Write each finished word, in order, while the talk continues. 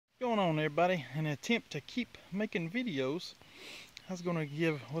on, everybody? In an attempt to keep making videos, I was going to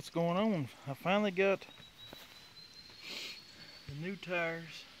give what's going on. I finally got the new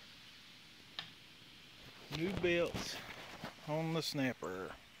tires, new belts on the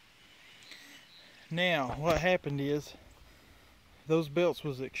snapper. Now, what happened is, those belts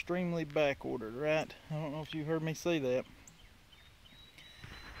was extremely back ordered, right? I don't know if you heard me say that.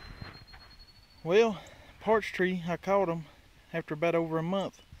 Well, Parts Tree, I called them after about over a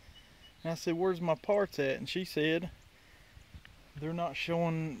month. And I said, where's my parts at? And she said, they're not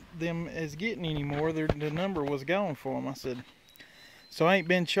showing them as getting anymore. The number was gone for them. I said, so I ain't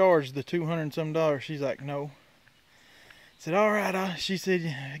been charged the $200 and some. She's like, no. I said, all right. She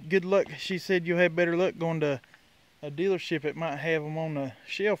said, good luck. She said, you'll have better luck going to a dealership that might have them on the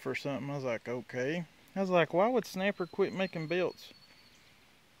shelf or something. I was like, okay. I was like, why would Snapper quit making belts?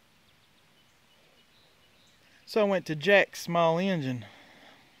 So I went to Jack's Small Engine.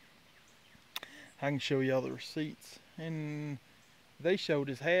 I can show y'all the receipts. And they showed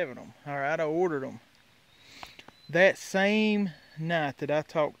us having them. Alright, I ordered them. That same night that I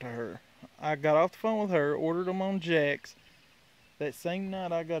talked to her, I got off the phone with her, ordered them on Jack's. That same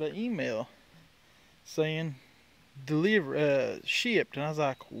night I got an email saying shipped. And I was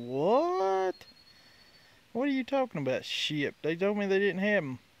like, what? What are you talking about, shipped? They told me they didn't have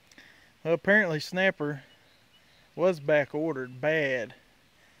them. Well, apparently Snapper was back ordered bad.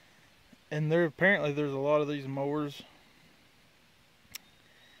 And apparently there's a lot of these mowers,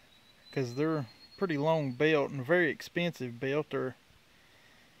 because they're pretty long belt and very expensive belt.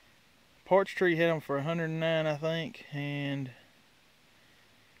 Parts Tree had them for $109, I think, and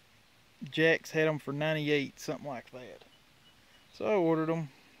Jack's had them for $98, something like that. So I ordered them.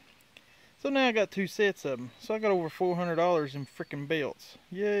 So now I got two sets of them. So I got over $400 in freaking belts.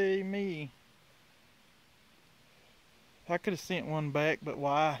 Yay me! I could have sent one back, but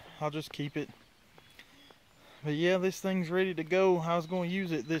why? I'll just keep it. But yeah, this thing's ready to go. I was going to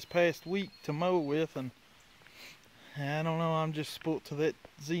use it this past week to mow with, and I don't know, I'm just spoilt to that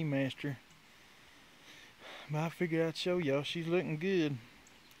Z-Master. But I figured I'd show y'all. She's looking good.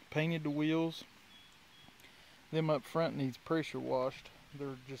 Painted the wheels. Them up front needs pressure washed.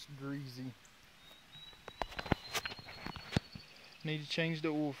 They're just greasy. Need to change the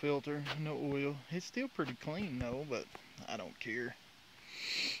oil filter. No oil. It's still pretty clean though, but I don't care.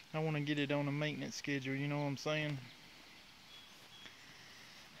 I want to get it on a maintenance schedule, you know what I'm saying?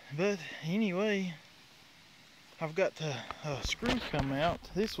 But anyway, I've got the screw come out.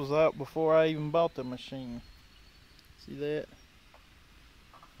 This was out before I even bought the machine. See that?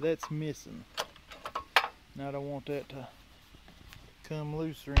 That's missing. Now I don't want that to come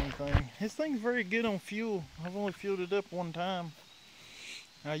loose or anything. This thing's very good on fuel. I've only fueled it up one time.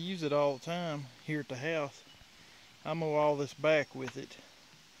 I use it all the time here at the house. I mow all this back with it,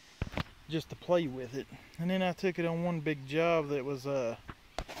 just to play with it. And then I took it on one big job that was, God,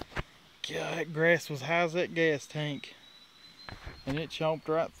 that grass was high as that gas tank. And it chomped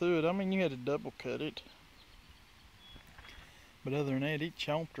right through it. I mean, you had to double cut it. But other than that, it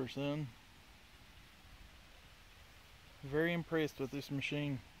chomped her, son. Very impressed with this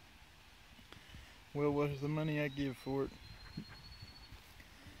machine. Well worth the money I give for it.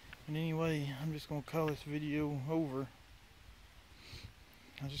 And anyway, I'm just going to call this video over.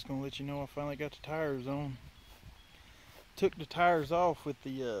 I'm just going to let you know I finally got the tires on. Took the tires off with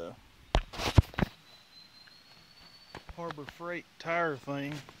the Harbor Freight tire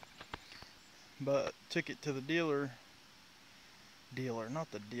thing. But took it to the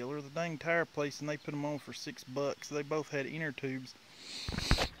not the dealer, the dang tire place, and they put them on for $6. They both had inner tubes.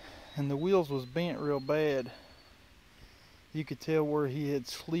 And the wheels was bent real bad. You could tell where he had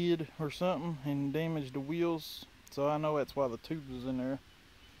slid or something and damaged the wheels. So I know that's why the tube was in there.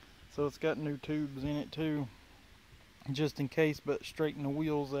 So it's got new tubes in it too, just in case, but straighten the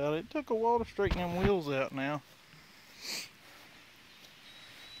wheels out. It took a while to straighten them wheels out now.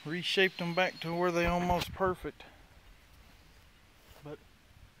 Reshaped them back to where they almost perfect. But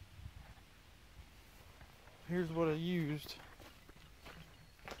here's what I used.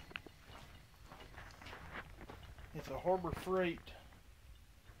 It's a Harbor Freight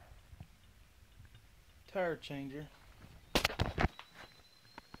tire changer.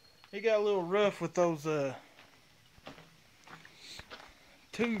 It got a little rough with those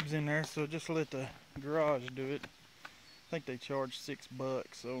tubes in there, so just let the garage do it. I think they charge $6,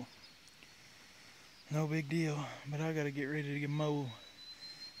 so no big deal. But I gotta get ready to get mow.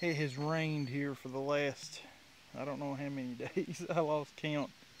 It has rained here for the last, I don't know how many days. I lost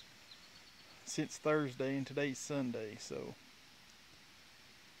count. Since Thursday, and today's Sunday, so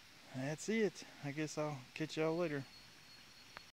that's it. I guess I'll catch y'all later.